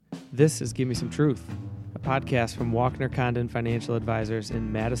This is Give Me Some Truth, a podcast from Walkner Condon Financial Advisors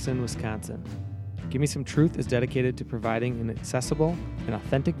in Madison, Wisconsin. Give Me Some Truth is dedicated to providing an accessible and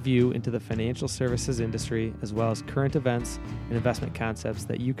authentic view into the financial services industry, as well as current events and investment concepts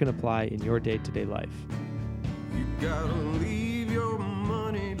that you can apply in your day-to-day life. You gotta leave your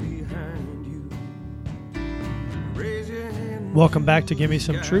money behind you. Raise your hand. Welcome back to Give Me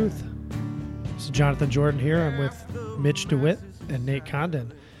Some Truth. This is Jonathan Jordan here. I'm with Mitch DeWitt and Nate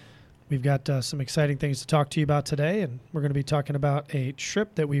Condon. We've got some exciting things to talk to you about today, and we're going to be talking about a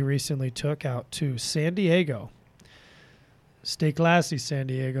trip that we recently took out to San Diego. Stay classy, San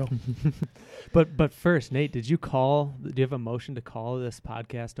Diego. But first, Nate, do you have a motion to call this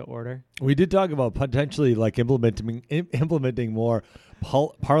podcast to order? We did talk about potentially like implementing more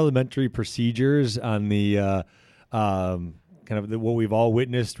parliamentary procedures on the what we've all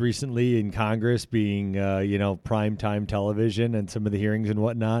witnessed recently in Congress being, primetime television and some of the hearings and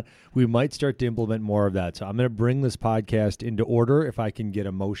whatnot. We might start to implement more of that. So I'm going to bring this podcast into order. If I can get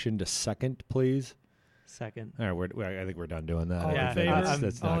a motion to second, please. Second. All right, I think we're done doing that. All in Yeah, favor?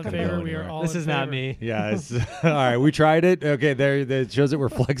 That's All not in gonna favor? go We are anywhere. all This in is not favor. me. Yeah, all right. We tried it. Okay, that shows that we're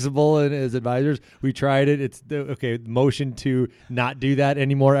flexible as advisors. We tried it. It's okay. Motion to not do that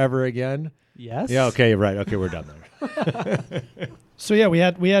anymore ever again. Yes? Yeah. Okay. Right. Okay. We're done there. So yeah, we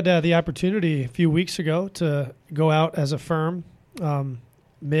had the opportunity a few weeks ago to go out as a firm,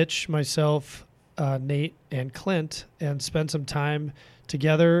 Mitch, myself, Nate, and Clint, and spend some time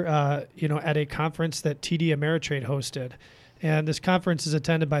together, at a conference that TD Ameritrade hosted. And this conference is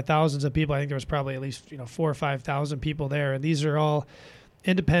attended by thousands of people. I think there was probably at least 4,000 or 5,000 people there, and these are all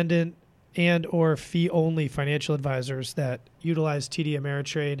independent and or fee-only financial advisors that utilize TD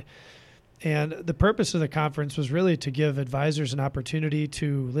Ameritrade. And the purpose of the conference was really to give advisors an opportunity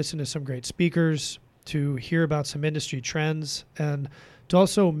to listen to some great speakers, to hear about some industry trends, and to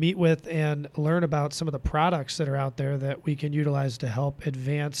also meet with and learn about some of the products that are out there that we can utilize to help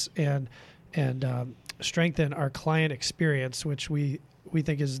advance and strengthen our client experience, which we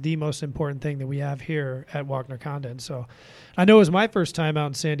think is the most important thing that we have here at Walkner Condon. So I know it was my first time out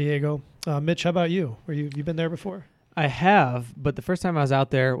in San Diego. Mitch, how about you? You been there before? I have, but the first time I was out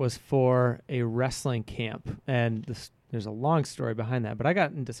there was for a wrestling camp, and there's a long story behind that, but I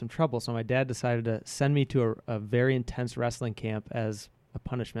got into some trouble, so my dad decided to send me to a very intense wrestling camp as a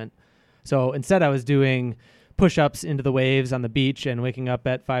punishment. So instead I was doing push-ups into the waves on the beach and waking up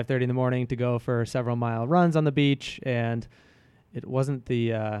at 5:30 in the morning to go for several mile runs on the beach, and it wasn't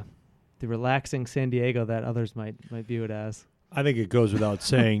the relaxing San Diego that others might view it as. I think it goes without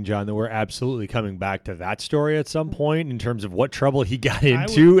saying, John, that we're absolutely coming back to that story at some point in terms of what trouble he got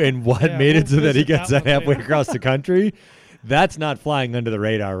into and what made it so that he gets that halfway across the country. That's not flying under the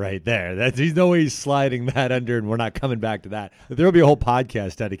radar right there. He's no way he's sliding that under, and we're not coming back to that. There'll be a whole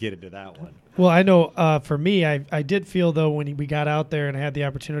podcast dedicated to that one. Well, I know for me, I did feel, though, when we got out there and I had the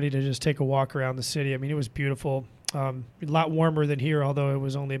opportunity to just take a walk around the city, I mean, it was beautiful. A lot warmer than here, although it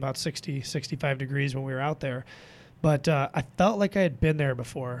was only about 60, 65 degrees when we were out there. But I felt like I had been there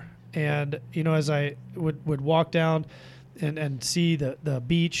before. And, as I would walk down and see the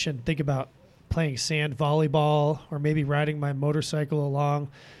beach and think about playing sand volleyball or maybe riding my motorcycle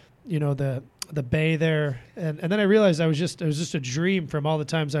along, the bay there. And then I realized it was just a dream from all the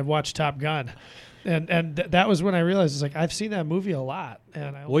times I've watched Top Gun. And that was when I realized, it's like, I've seen that movie a lot.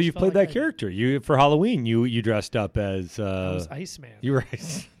 And I you played that character. You for Halloween, you dressed up as... I was Iceman. You were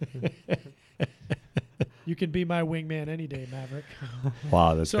You can be my wingman any day, Maverick.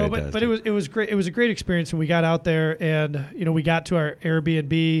 Wow, that's fantastic. But it was great. It was a great experience when we got out there, and we got to our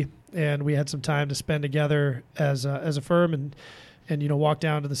Airbnb, and we had some time to spend together as a firm, and walk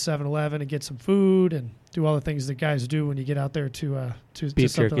down to the 7-Eleven and get some food and do all the things that guys do when you get out there to something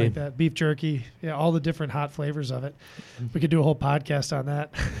jerky. like that. Beef jerky, yeah, all the different hot flavors of it. We could do a whole podcast on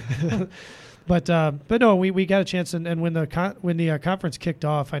that. But no, we got a chance, and when the conference kicked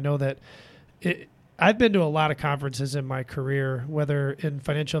off, I know that I've been to a lot of conferences in my career, whether in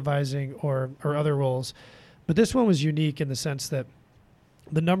financial advising or other roles, but this one was unique in the sense that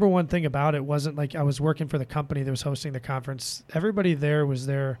the number one thing about it wasn't like I was working for the company that was hosting the conference. Everybody there was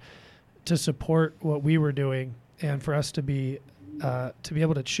there to support what we were doing, and for us to be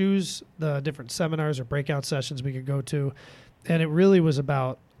able to choose the different seminars or breakout sessions we could go to, and it really was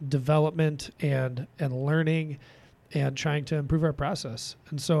about development and learning and trying to improve our process.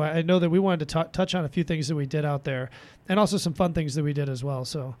 And so I know that we wanted to touch on a few things that we did out there, and also some fun things that we did as well.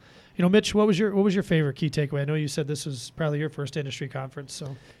 So, Mitch, what was your favorite key takeaway? I know you said this was probably your first industry conference.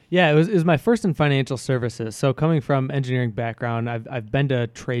 So, yeah, it was my first in financial services. So coming from engineering background, I've been to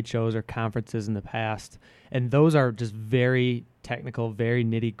trade shows or conferences in the past, and those are just very technical, very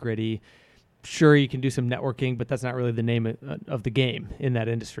nitty gritty. Sure, you can do some networking, but that's not really the name of the game in that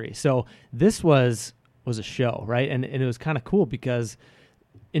industry. So this was a show, right? And it was kind of cool because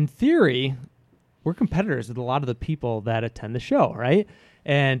in theory, we're competitors with a lot of the people that attend the show, right?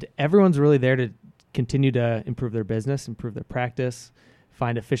 And everyone's really there to continue to improve their business, improve their practice,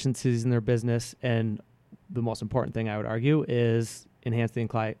 find efficiencies in their business, and the most important thing I would argue is enhancing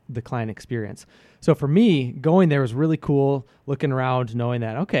the client experience. So for me, going there was really cool, looking around, knowing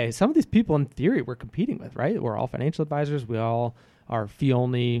that, okay, some of these people in theory we're competing with, right? We're all financial advisors. We all are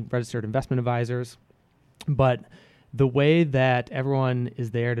fee-only registered investment advisors. But the way that everyone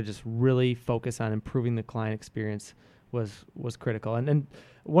is there to just really focus on improving the client experience was critical. And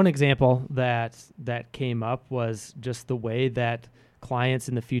one example that came up was just the way that clients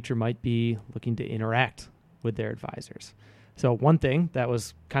in the future might be looking to interact with their advisors. So one thing that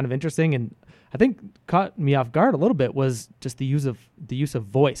was kind of interesting and I think caught me off guard a little bit was just the use of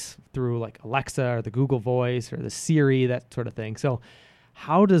voice through like Alexa or the Google Voice or the Siri, that sort of thing. So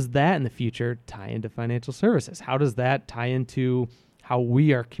how does that in the future tie into financial services? How does that tie into how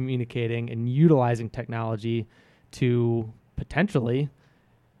we are communicating and utilizing technology to potentially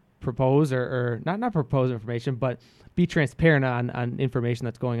propose or not propose information, but be transparent on information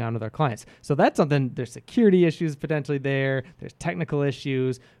that's going on with our clients? So that's something, there's security issues potentially there's technical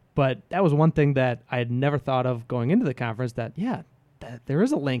issues, but that was one thing that I had never thought of going into the conference, that there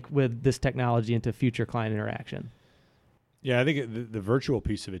is a link with this technology into future client interaction. Yeah, I think the virtual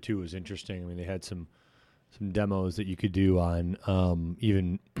piece of it too was interesting. I mean, they had some demos that you could do on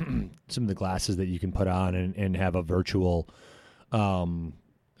even some of the glasses that you can put on and have a virtual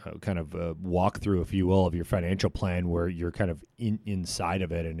kind of walkthrough, if you will, of your financial plan, where you're kind of inside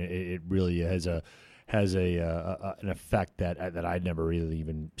of it, and it really has an effect that I'd never really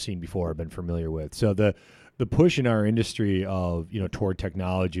even seen before or been familiar with. So the push in our industry of toward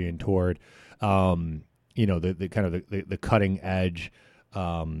technology and toward the kind of the cutting edge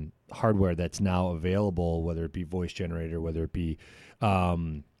hardware that's now available, whether it be voice generator, whether it be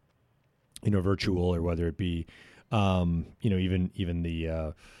virtual, or whether it be even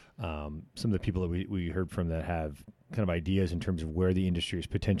the some of the people that we heard from that have kind of ideas in terms of where the industry is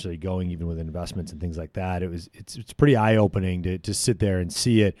potentially going, even with investments and things like that. It's pretty eye-opening to sit there and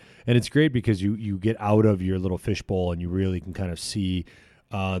see it, and it's great because you get out of your little fishbowl and you really can kind of see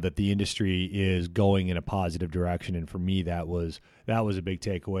that the industry is going in a positive direction. And for me, that was a big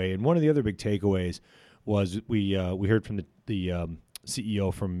takeaway. And one of the other big takeaways was we heard from the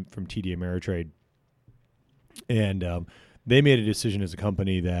CEO from TD Ameritrade, and they made a decision as a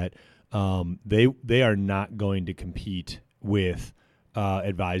company that they are not going to compete with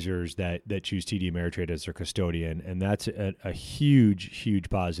advisors that choose TD Ameritrade as their custodian, and that's a huge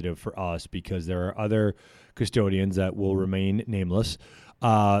positive for us, because there are other custodians that will remain nameless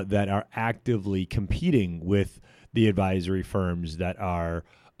that are actively competing with the advisory firms that are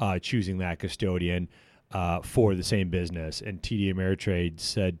choosing that custodian for the same business. And TD Ameritrade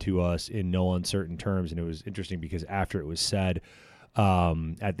said to us in no uncertain terms, and it was interesting because after it was said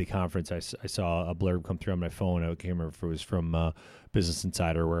at the conference, I saw a blurb come through on my phone. I can't remember if it was from Business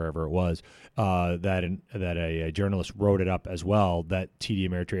Insider or wherever it was, that a journalist wrote it up as well, that TD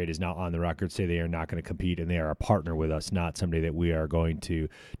Ameritrade is now on the record say they are not going to compete, and they are a partner with us, not somebody that we are going to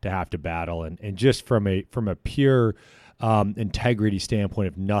have to battle. And just from a pure integrity standpoint,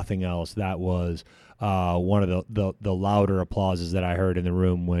 if nothing else, that was one of the louder applauses that I heard in the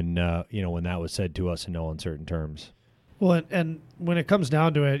room when that was said to us in no uncertain terms. Well, and when it comes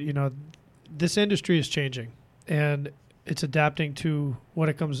down to it, this industry is changing, and it's adapting to what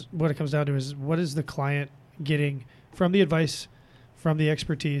it comes down to is, what is the client getting from the advice, from the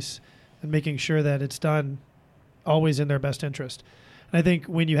expertise, and making sure that it's done always in their best interest. And I think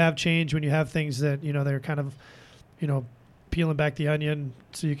when you have change, when you have things that, they're kind of, peeling back the onion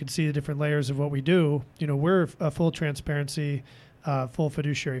so you can see the different layers of what we do, we're a full transparency, full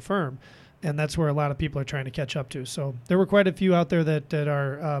fiduciary firm. And that's where a lot of people are trying to catch up to. So there were quite a few out there that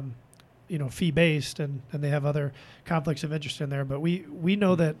are, fee-based, and they have other conflicts of interest in there. But we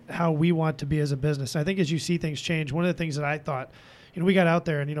know that how we want to be as a business. I think as you see things change, one of the things that I thought, we got out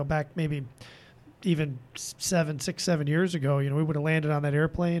there and, back maybe even 7 years ago, we would have landed on that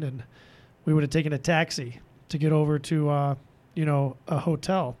airplane and we would have taken a taxi to get over to, a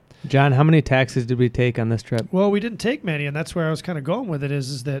hotel. John, how many taxis did we take on this trip? Well, we didn't take many, and that's where I was kind of going with it,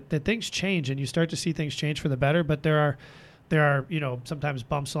 is that things change, and you start to see things change for the better, but there are sometimes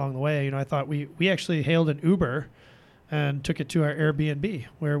bumps along the way. I thought we actually hailed an Uber and took it to our Airbnb,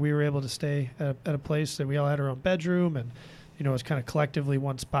 where we were able to stay at a place that we all had our own bedroom, and, it was kind of collectively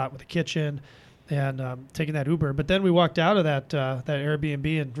one spot with a kitchen. and taking that Uber. But then we walked out of that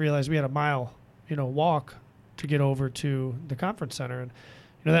Airbnb and realized we had a mile, walk to get over to the conference center. And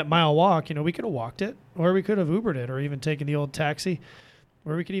that mile walk, we could have walked it, or we could have Ubered it, or even taken the old taxi,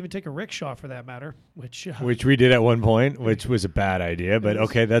 or we could even take a rickshaw for that matter, which we did at one point, which was a bad idea, but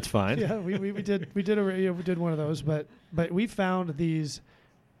okay, that's fine. Yeah, we did one of those, but we found these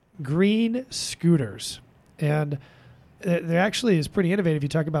green scooters, and they're actually is pretty innovative. You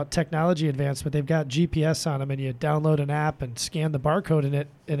talk about technology advancement. They've got GPS on them, and you download an app and scan the barcode in it,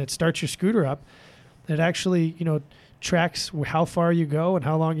 and it starts your scooter up. It actually, tracks how far you go and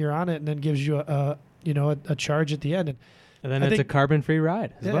how long you're on it, and then gives you a charge at the end. And then it's a carbon-free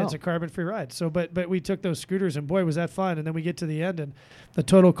ride as well. It's a carbon-free ride. So, but we took those scooters, and boy, was that fun. And then we get to the end, and the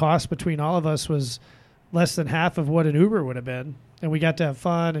total cost between all of us was less than half of what an Uber would have been. And we got to have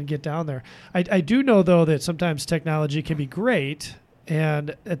fun and get down there. I do know, though, that sometimes technology can be great.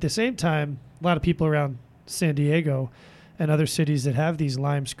 And at the same time, a lot of people around San Diego and other cities that have these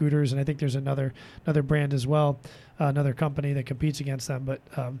Lime scooters, and I think there's another brand as well, another company that competes against them. But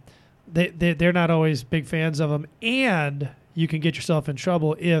they're not always big fans of them. And you can get yourself in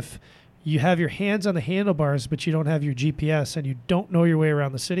trouble if you have your hands on the handlebars, but you don't have your GPS and you don't know your way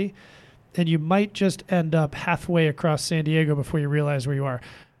around the city. And you might just end up halfway across San Diego before you realize where you are.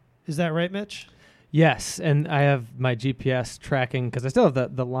 Is that right, Mitch? Yes, and I have my GPS tracking because I still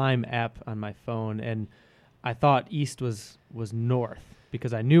have the Lime app on my phone, and I thought east was north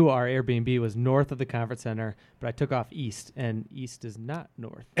because I knew our Airbnb was north of the conference center, but I took off east, and east is not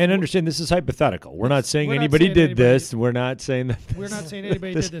north. And understand, this is hypothetical. We're not saying anybody did this. We're not saying that. We're not saying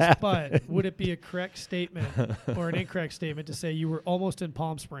anybody did this, but would it be a correct statement or an incorrect statement to say you were almost in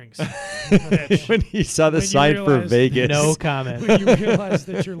Palm Springs? When you saw the sign for Vegas. No comment. When you realized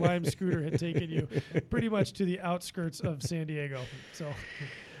that your Lime scooter had taken you pretty much to the outskirts of San Diego. So...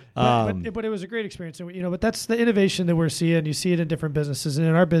 But it was a great experience, and but that's the innovation that we're seeing. You see it in different businesses, and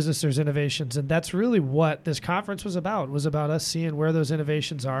in our business, there's innovations, and that's really what this conference was about. Was about us seeing where those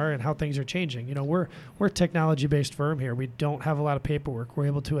innovations are and how things are changing. We're a technology-based firm here. We don't have a lot of paperwork. We're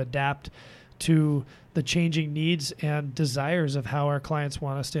able to adapt to the changing needs and desires of how our clients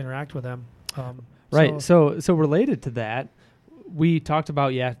want us to interact with them. Right. So related to that, we talked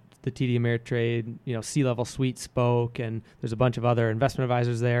about the TD Ameritrade, C-Level Suite spoke, and there's a bunch of other investment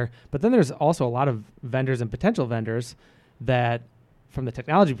advisors there. But then there's also a lot of vendors and potential vendors that, from the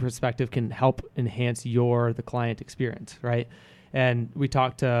technology perspective, can help enhance the client experience, right? And we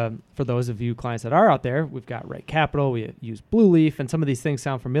talked to, for those of you clients that are out there, we've got Right Capital, we use Blue Leaf, and some of these things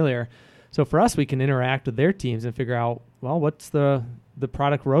sound familiar. So for us, we can interact with their teams and figure out, well, what's the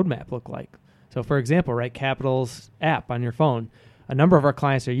product roadmap look like? So for example, Right Capital's app on your phone, a number of our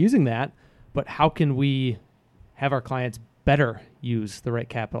clients are using that, but how can we have our clients better use the Right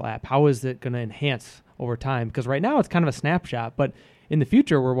Capital app? How is it going to enhance over time? Because right now it's kind of a snapshot, but in the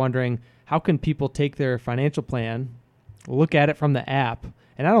future we're wondering, how can people take their financial plan, look at it from the app,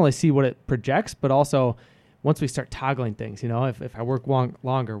 and not only see what it projects, but also once we start toggling things, if I work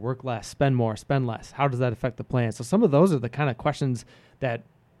longer, work less, spend more, spend less, how does that affect the plan? So some of those are the kind of questions that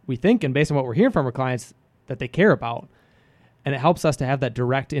we think, and based on what we're hearing from our clients, that they care about. And it helps us to have that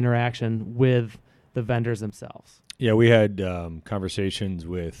direct interaction with the vendors themselves. Yeah, we had conversations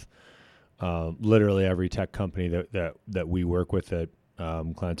with literally every tech company that we work with that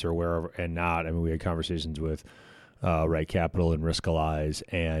clients are aware of and not. I mean, we had conversations with Right Capital and Riskalyze,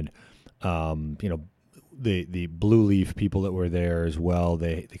 and the Blue Leaf people that were there as well.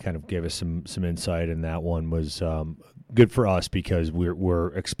 They kind of gave us some insight, and that one was good for us because we're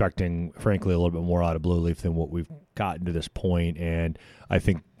expecting, frankly, a little bit more out of Blue Leaf than what we've gotten to this point. And I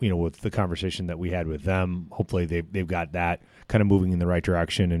think, with the conversation that we had with them, hopefully they've got that kind of moving in the right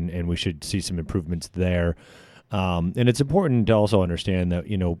direction, and we should see some improvements there. And it's important to also understand that,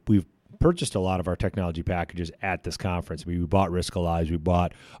 we've purchased a lot of our technology packages at this conference. We bought Riskalyze, we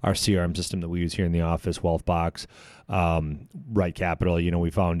bought our CRM system that we use here in the office, Wealthbox, Right Capital.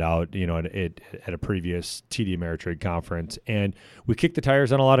 We found out, at a previous TD Ameritrade conference, and we kicked the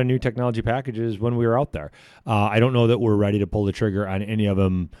tires on a lot of new technology packages when we were out there. I don't know that we're ready to pull the trigger on any of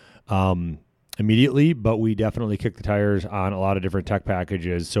them immediately, but we definitely kicked the tires on a lot of different tech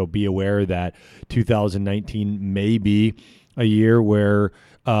packages. So be aware that 2019 may be a year where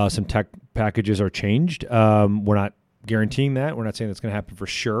some tech packages are changed. We're not guaranteeing that. We're not saying that's going to happen for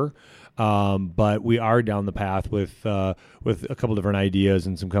sure. But we are down the path with a couple different ideas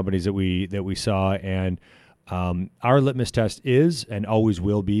and some companies that we saw. And our litmus test is and always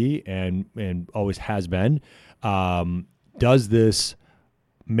will be and always has been, does this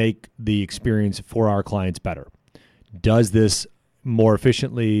make the experience for our clients better? Does this more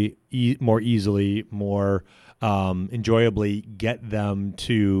efficiently, more easily, more enjoyably get them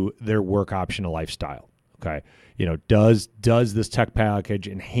to their work optional lifestyle. Okay, does this tech package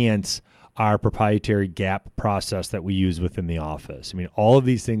enhance our proprietary gap process that we use within the office? I mean, all of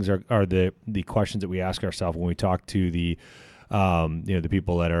these things are the questions that we ask ourselves when we talk to the the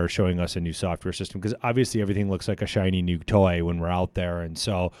people that are showing us a new software system, because obviously everything looks like a shiny new toy when we're out there. And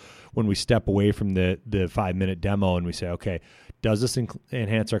so when we step away from the 5-minute demo and we say, okay, does this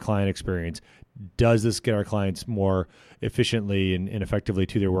enhance our client experience? Does this get our clients more efficiently and effectively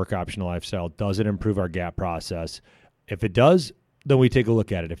to their work optional lifestyle? Does it improve our gap process? If it does, then we take a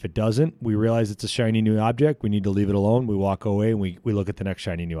look at it. If it doesn't, we realize it's a shiny new object. We need to leave it alone. We walk away and we look at the next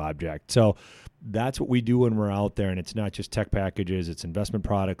shiny new object. So that's what we do when we're out there. And it's not just tech packages, it's investment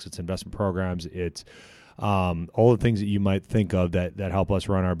products, it's investment programs, it's all the things that you might think of that help us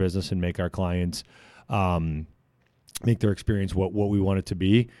run our business and make our clients make their experience what we want it to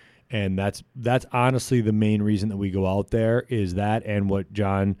be. And that's honestly the main reason that we go out there, is that, and what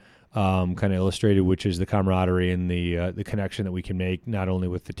John kind of illustrated, which is the camaraderie and the connection that we can make, not only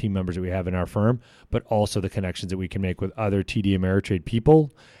with the team members that we have in our firm, but also the connections that we can make with other TD Ameritrade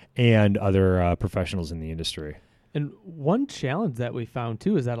people and other professionals in the industry. And one challenge that we found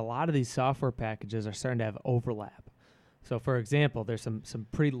too is that a lot of these software packages are starting to have overlap. So for example, there's some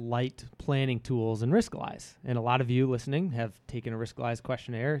pretty light planning tools in Riskalyze, and a lot of you listening have taken a Riskalyze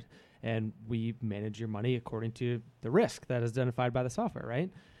questionnaire, and we manage your money according to the risk that is identified by the software,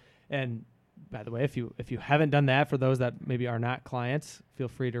 right? And by the way, if you haven't done that, for those that maybe are not clients, feel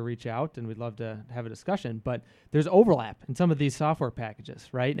free to reach out, and we'd love to have a discussion. But there's overlap in some of these software packages,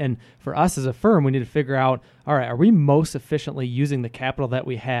 right? And for us as a firm, we need to figure out, all right, are we most efficiently using the capital that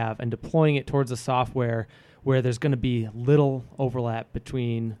we have and deploying it towards a software where there's going to be little overlap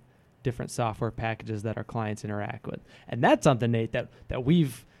between different software packages that our clients interact with? And that's something, Nate, that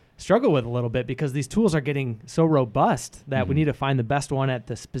we've struggled with a little bit, because these tools are getting so robust that we need to find the best one at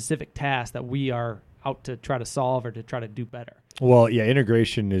the specific task that we are out to try to solve or to try to do better. Well, yeah,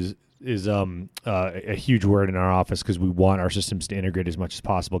 integration is a huge word in our office, because we want our systems to integrate as much as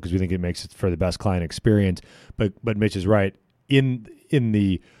possible, because we think it makes it for the best client experience. But Mitch is right. In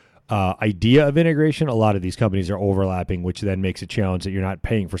the idea of integration, a lot of these companies are overlapping, which then makes it a challenge that you're not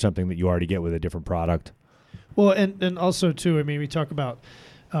paying for something that you already get with a different product. Well, and also too, I mean, we talk about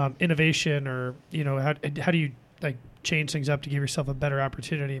innovation, or how do you like change things up to give yourself a better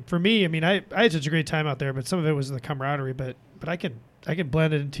opportunity? For me, I mean, I had such a great time out there, but some of it was the camaraderie. But I can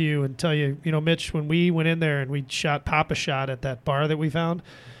blend it into you and tell you, Mitch, when we went in there and we shot Papa Shot at that bar that we found,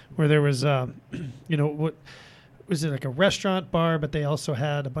 where there was what was it, like a restaurant bar, but they also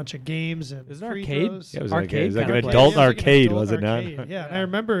had a bunch of games and free throws. Yeah, it was arcade. It was like an adult arcade, was it not? Yeah, and I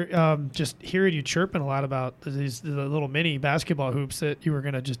remember just hearing you chirping a lot about the little mini basketball hoops that you were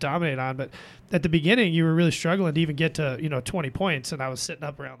going to just dominate on. But at the beginning, you were really struggling to even get to 20 points, and I was sitting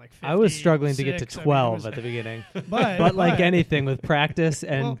up around like 50. I was struggling to get to 12 at the beginning. But like anything, with practice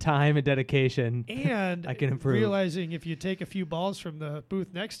and time and dedication, and I can improve. Realizing if you take a few balls from the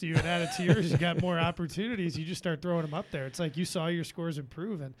booth next to you and add it to yours, you got more opportunities. You just start throwing them up there. It's like you saw your scores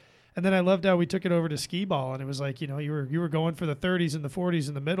improve. And then I loved how we took it over to skee ball, and it was like, you were going for the 30s and the 40s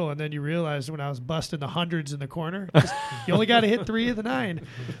in the middle, and then you realized when I was busting the hundreds in the corner, you only got to hit 3 of the 9,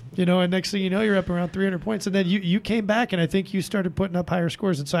 and next thing you know, you're up around 300 points. And then you came back, and I think you started putting up higher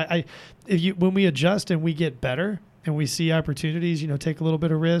scores. And so when we adjust and we get better and we see opportunities, take a little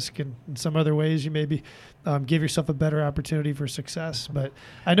bit of risk, and in some other ways you maybe give yourself a better opportunity for success. But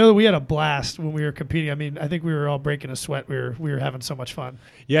I know that we had a blast when we were competing. I mean, I think we were all breaking a sweat. We were having so much fun.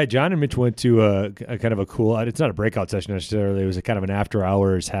 Yeah, John and Mitch went to a kind of a cool, it's not a breakout session necessarily. It was a kind of an after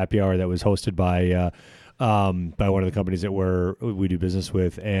hours happy hour that was hosted by one of the companies that we do business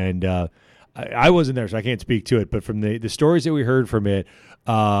with. And I wasn't there, so I can't speak to it. But from the stories that we heard from it,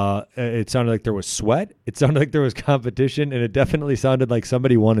 it sounded like there was sweat. It sounded like there was competition, and it definitely sounded like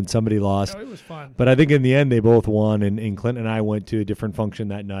somebody won and somebody lost. Oh, it was fun. But I think in the end, they both won. And Clint and I went to a different function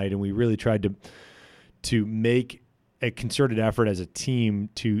that night, and we really tried to make a concerted effort as a team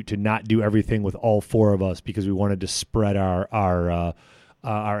to not do everything with all 4 of us, because we wanted to spread our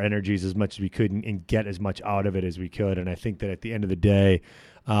energies as much as we could and get as much out of it as we could. And I think that at the end of the day,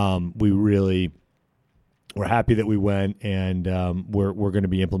 we're happy that we went, and we're going to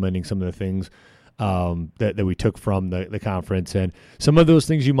be implementing some of the things that we took from the conference. And some of those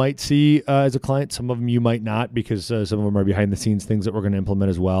things you might see as a client, some of them you might not, because some of them are behind the scenes things that we're going to implement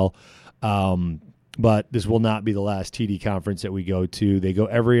as well. But this will not be the last TD conference that we go to. They go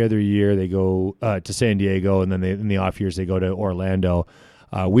every other year. They go to San Diego, and then in the off years they go to Orlando.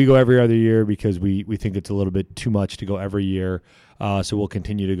 We go every other year because we think it's a little bit too much to go every year. So we'll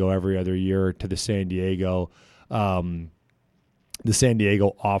continue to go every other year to the San Diego offering.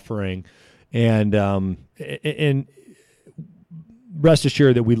 And rest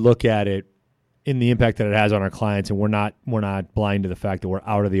assured that we look at it in the impact that it has on our clients, and we're not blind to the fact that we're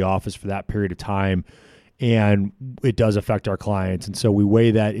out of the office for that period of time, and it does affect our clients. And so we weigh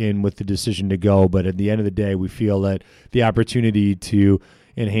that in with the decision to go. But at the end of the day, we feel that the opportunity to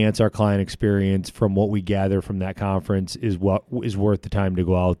enhance our client experience from what we gather from that conference is what is worth the time to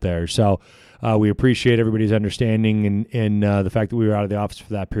go out there. So we appreciate everybody's understanding and the fact that we were out of the office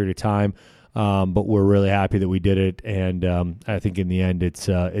for that period of time. But we're really happy that we did it, and I think in the end, it's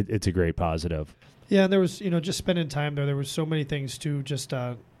a great positive. Yeah, and there was, just spending time there was so many things too, just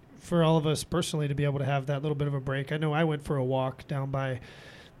for all of us personally to be able to have that little bit of a break. I know I went for a walk down by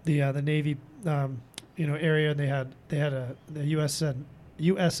the Navy, area, and they had the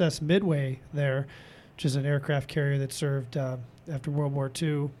USS Midway there, which is an aircraft carrier that served after World War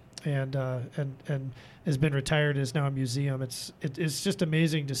II. And has been retired, is now a museum. It's just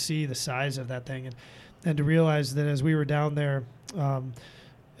amazing to see the size of that thing, and to realize that as we were down there,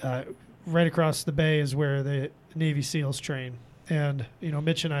 right across the bay is where the Navy SEALs train. And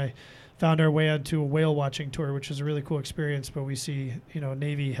Mitch and I found our way onto a whale watching tour, which was a really cool experience. But we see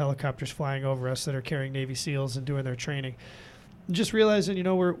Navy helicopters flying over us that are carrying Navy SEALs and doing their training. And just realizing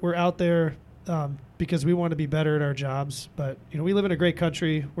we're out there. Because we want to be better at our jobs. But, we live in a great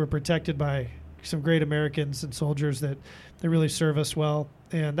country. We're protected by some great Americans and soldiers that really serve us well.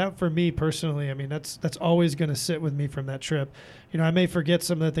 And that, for me personally, that's always going to sit with me from that trip. I may forget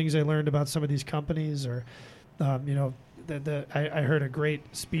some of the things I learned about some of these companies, or, I heard a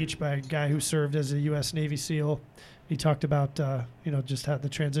great speech by a guy who served as a U.S. Navy SEAL. He talked about, just how the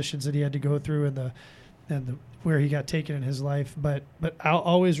transitions that he had to go through and where he got taken in his life. But I'll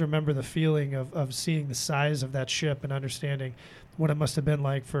always remember the feeling of seeing the size of that ship and understanding what it must have been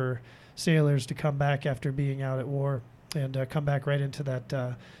like for sailors to come back after being out at war and come back right into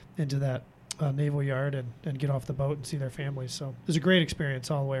that naval yard and get off the boat and see their families. So it was a great experience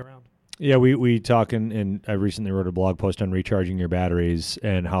all the way around. Yeah, we talk, and I recently wrote a blog post on recharging your batteries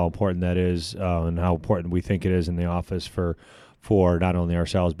and how important that is, and how important we think it is in the office for not only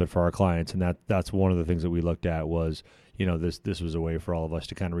ourselves but for our clients. And that's one of the things that we looked at was, this was a way for all of us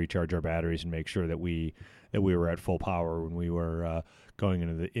to kind of recharge our batteries and make sure that we were at full power when we were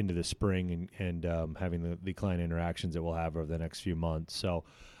going into the spring and having the client interactions that we'll have over the next few months. So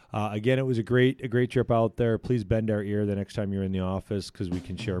again, it was a great trip out there. Please bend our ear the next time you're in the office, because we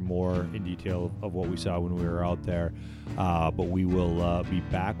can share more in detail of what we saw when we were out there. But we will be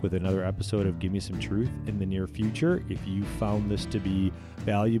back with another episode of Give Me Some Truth in the near future. If you found this to be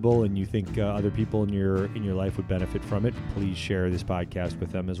valuable and you think other people in your life would benefit from it, please share this podcast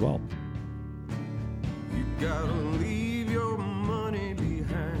with them as well. You gotta leave your money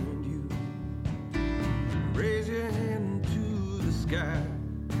behind you. Raise your hand to the sky.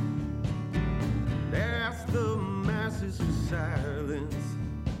 Ask the masses for silence.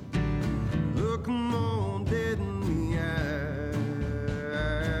 Look 'em on dead in the eye.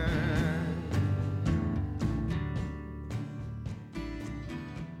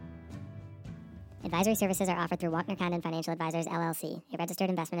 Advisory services are offered through Walkner Condon Financial Advisors, LLC, a registered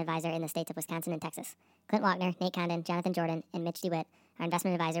investment advisor in the states of Wisconsin and Texas. Clint Walkner, Nate Condon, Jonathan Jordan, and Mitch DeWitt are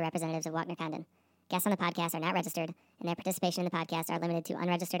investment advisor representatives of Walkner Condon. Guests on the podcast are not registered, and their participation in the podcast are limited to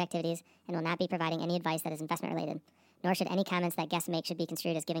unregistered activities and will not be providing any advice that is investment-related, nor should any comments that guests make should be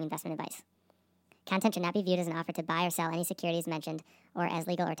construed as giving investment advice. Content should not be viewed as an offer to buy or sell any securities mentioned or as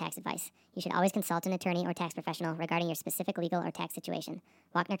legal or tax advice. You should always consult an attorney or tax professional regarding your specific legal or tax situation.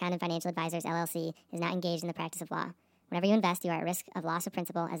 Walkner Condon Financial Advisors, LLC, is not engaged in the practice of law. Whenever you invest, you are at risk of loss of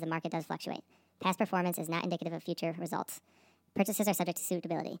principal as the market does fluctuate. Past performance is not indicative of future results. Purchases are subject to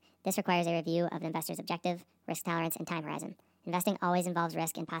suitability. This requires a review of an investor's objective, risk tolerance, and time horizon. Investing always involves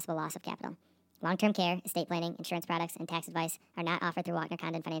risk and possible loss of capital. Long-term care, estate planning, insurance products, and tax advice are not offered through Walkner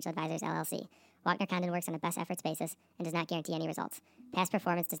Condon Financial Advisors, LLC. Walkner Condon works on a best efforts basis and does not guarantee any results. Past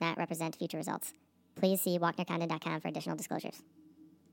performance does not represent future results. Please see WalknerCondon.com for additional disclosures.